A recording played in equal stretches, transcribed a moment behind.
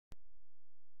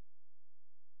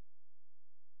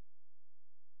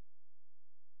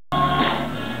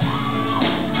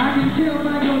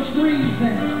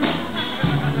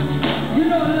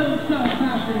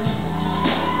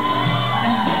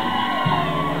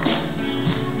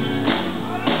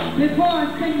Before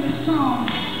I sing this song,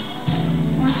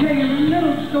 I'll tell you a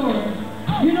little story.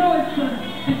 You know,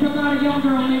 it's about a young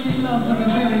girl making love for the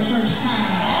very first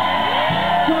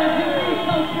time. So if you be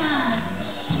so kind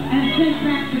and think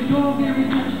back to your very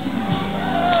first time.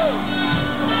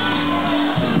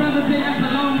 The brother said that's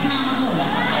a long time ago.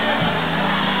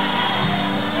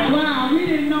 Wow, we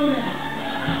didn't know that.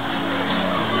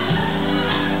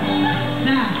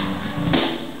 Now,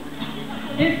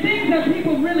 it seems that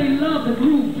people really love the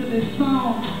groove to this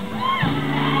song.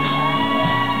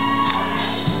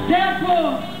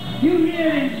 Therefore, you hear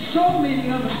it in so many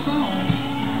other songs.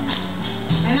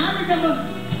 And I remember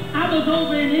I was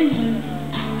over in England,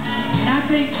 and I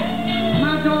think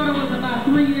my daughter was about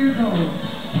 3 years old.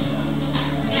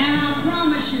 And I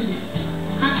promise you,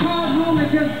 I called home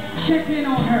and just checked in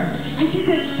on her. And she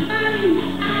said, "Mommy,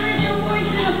 I heard your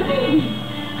voice in a movie."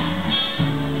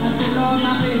 I said, "Lord,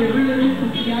 my baby really listen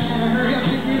to me. I gotta hurry up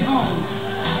and get home."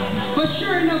 But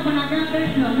sure enough, when I got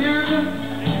back to America,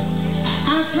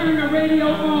 I turned the radio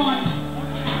on,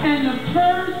 and the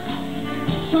first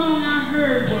song I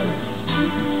heard was, "I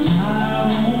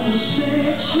wanna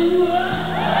set you up.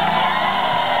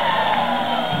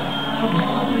 I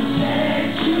wanna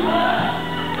set you up."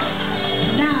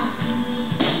 Now,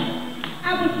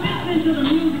 I was listening to the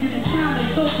music and it sounded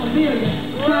so familiar,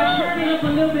 so I turned it up a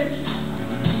little bit.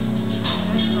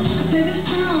 I said, "This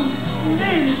sounds,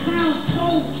 man, it sounds so,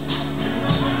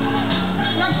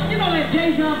 like, you know, that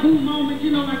deja vu moment, you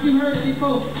know, like you heard it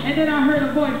before." And then I heard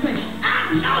a voice say,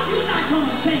 "I know you're not going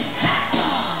to sing that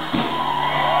song."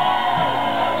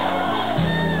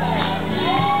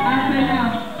 I said, "Now,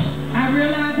 I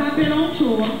realize I've been on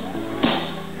tour,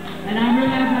 and I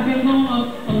realize I've been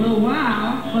gone a little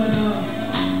while, but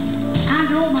I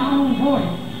know my own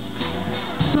voice."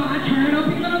 So I turned up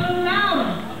even a little louder.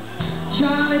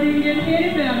 Charlie didn't get any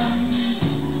better,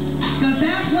 because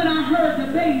that's when I heard the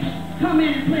bass come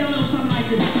in and play a little something like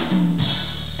this.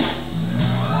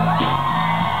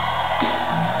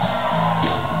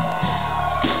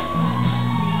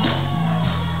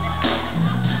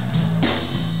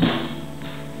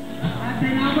 I say,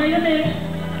 "Now wait a minute.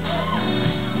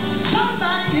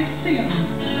 Somebody is stealing."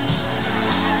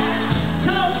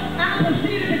 So I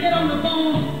proceeded to get on the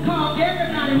phone, call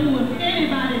everybody who was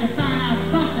anybody to find out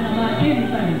something about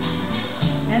anything.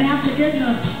 And after getting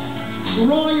a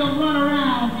royal run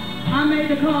around, I made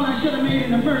the call I should have made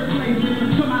in the first place, which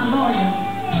was to my lawyer.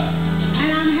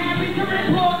 And I'm happy to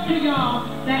report to y'all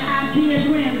that I did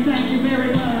win. Thank you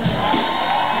very much.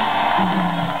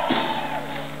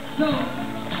 So,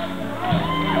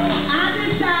 I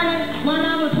decided while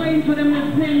I was waiting for them to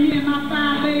send me and my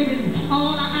 5 babies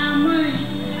all our money,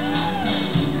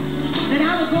 that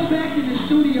I would go back to the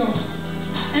studio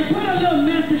and put a little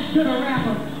message to the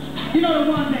rappers. You know,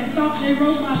 the ones that thought they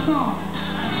wrote my song.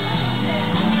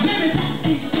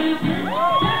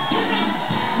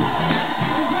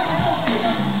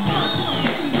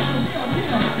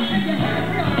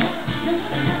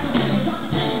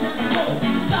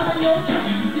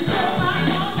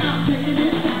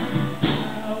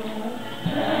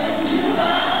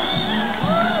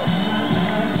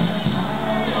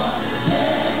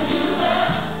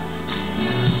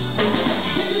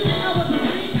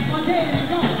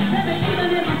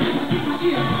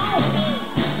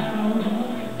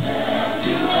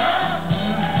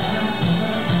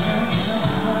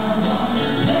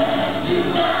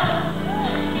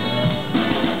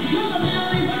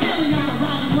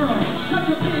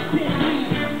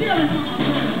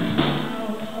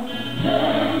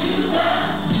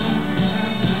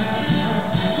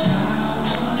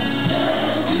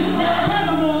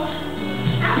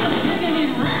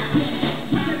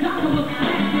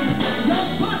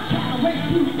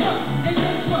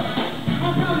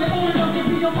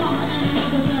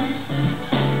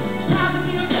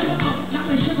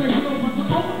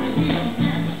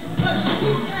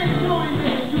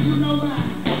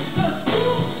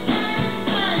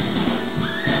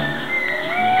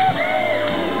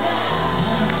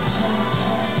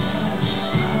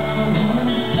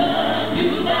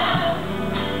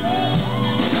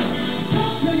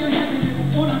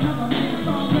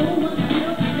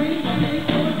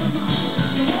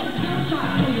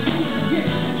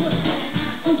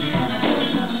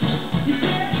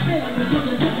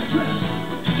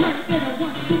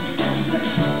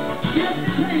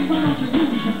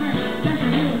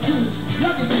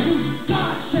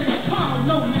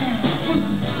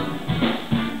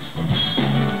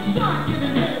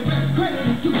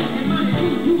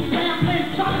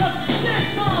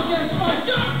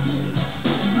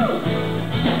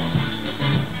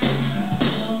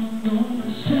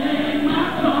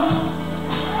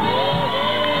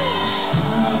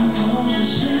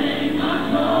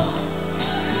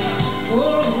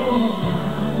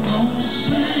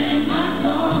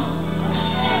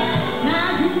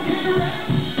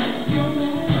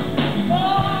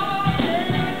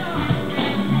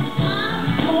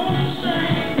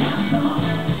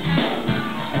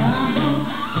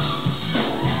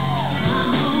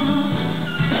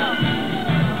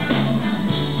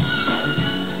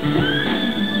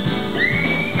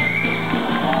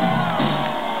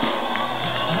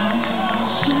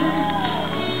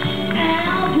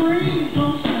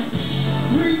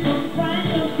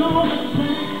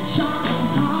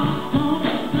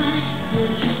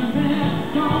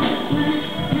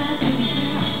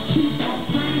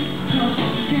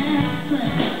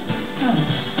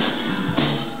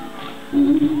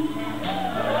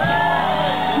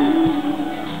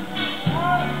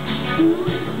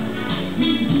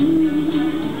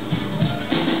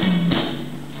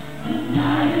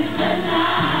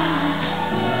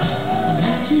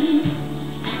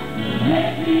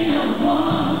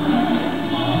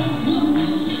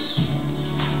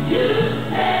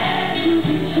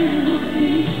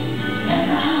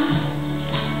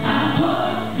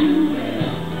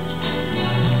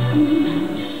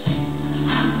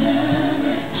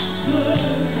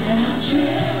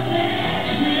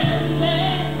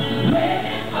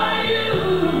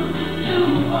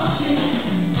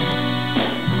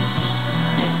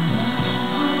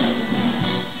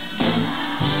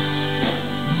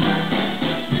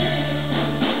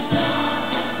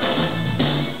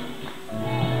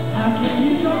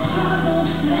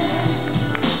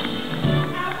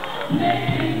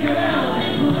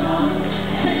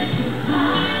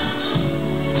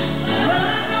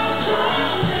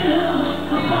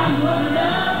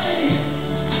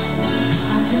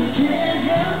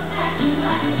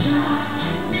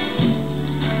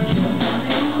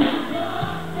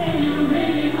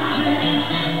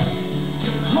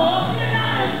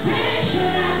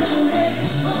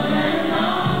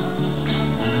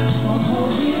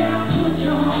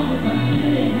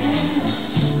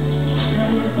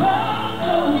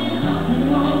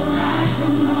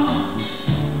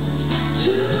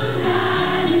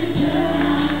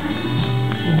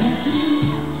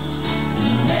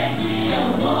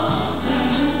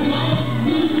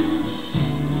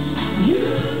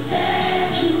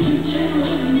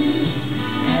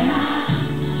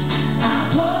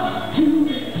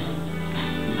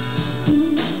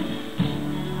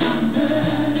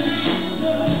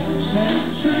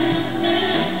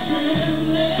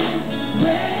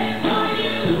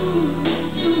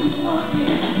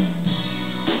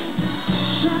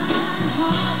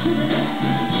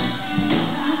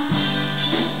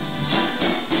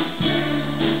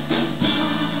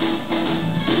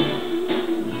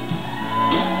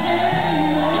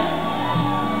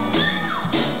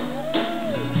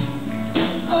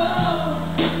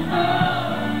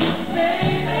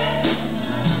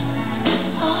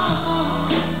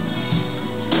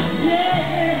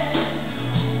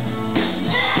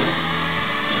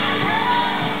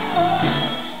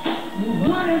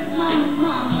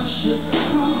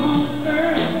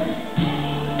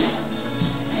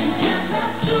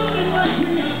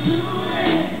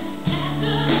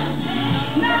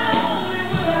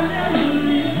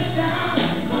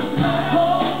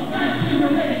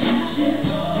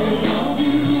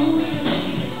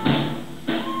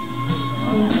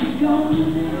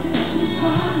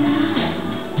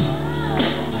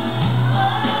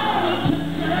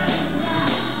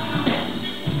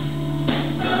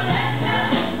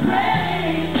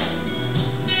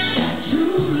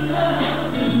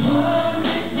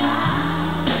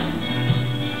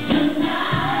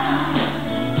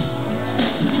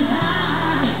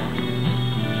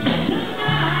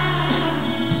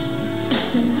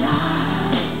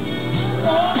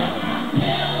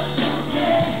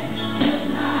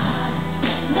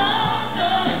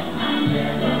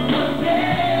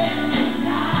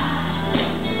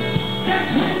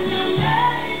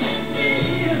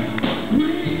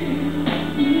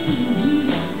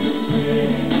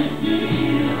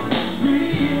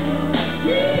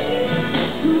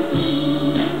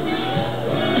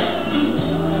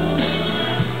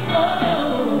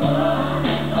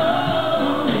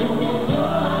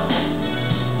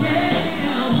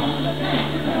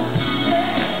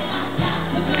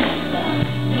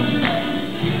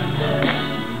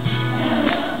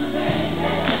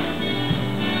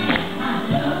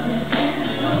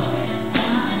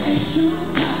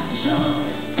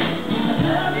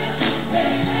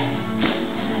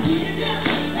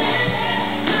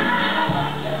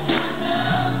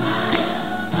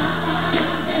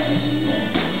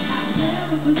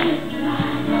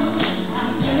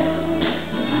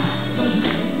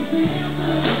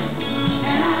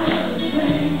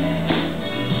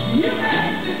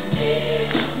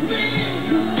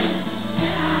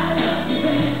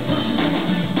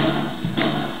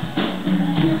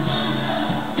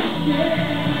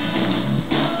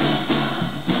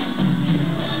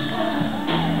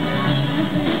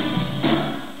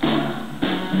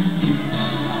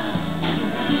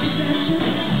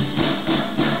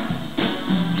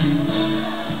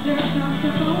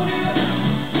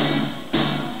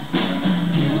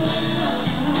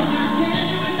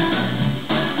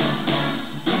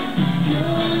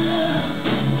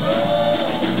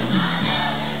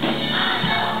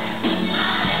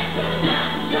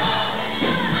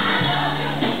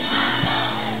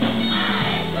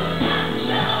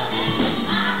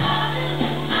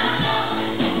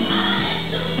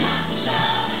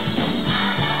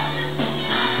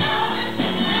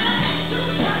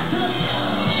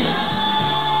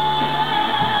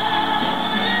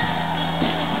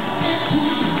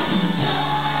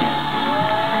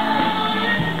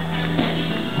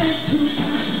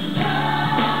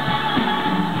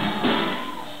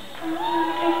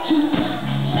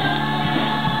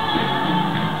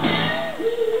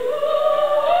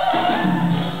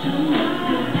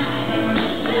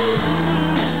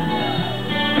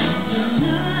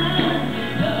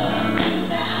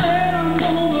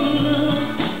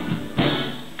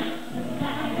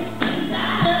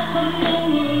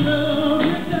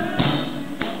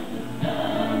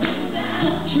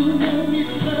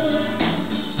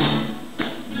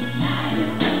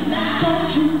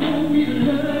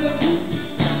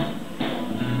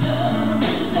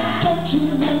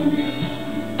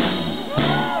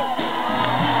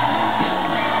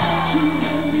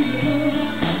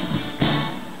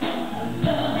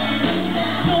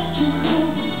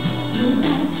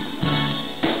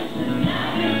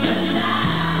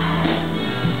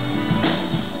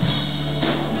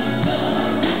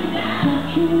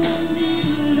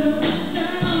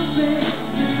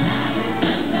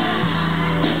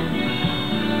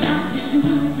 you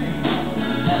do the thing.